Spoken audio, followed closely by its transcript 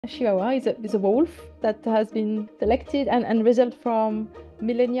Chihuahua is a wolf that has been selected and result from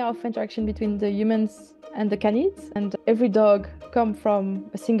millennia of interaction between the humans and the canids. And every dog come from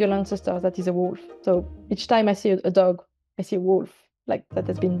a single ancestor that is a wolf. So each time I see a dog, I see a wolf like that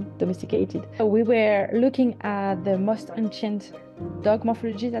has been domesticated. So we were looking at the most ancient dog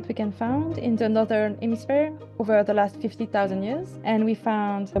morphology that we can find in the northern hemisphere over the last 50,000 years. And we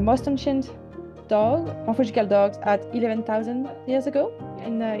found the most ancient morphological dogs at 11,000 years ago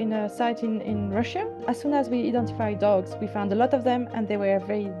in a site in Russia. As soon as we identified dogs, we found a lot of them and they were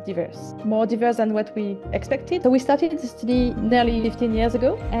very diverse, more diverse than what we expected. So we started the study nearly 15 years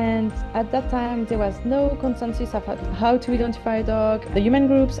ago, and at that time there was no consensus of how to identify a dog. The human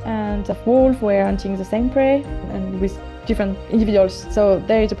groups and the wolf were hunting the same prey and with different individuals. So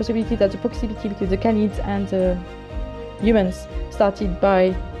there is a possibility that the proximity between the canids and the humans started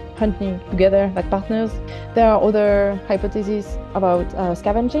by hunting together like partners. There are other hypotheses about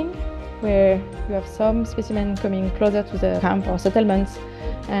scavenging, where you have some specimen coming closer to the camp or settlements,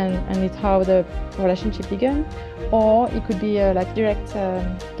 and it's how the relationship began. Or it could be like direct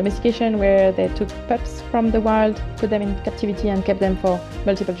domestication, where they took pups from the wild, put them in captivity and kept them for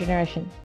multiple generations.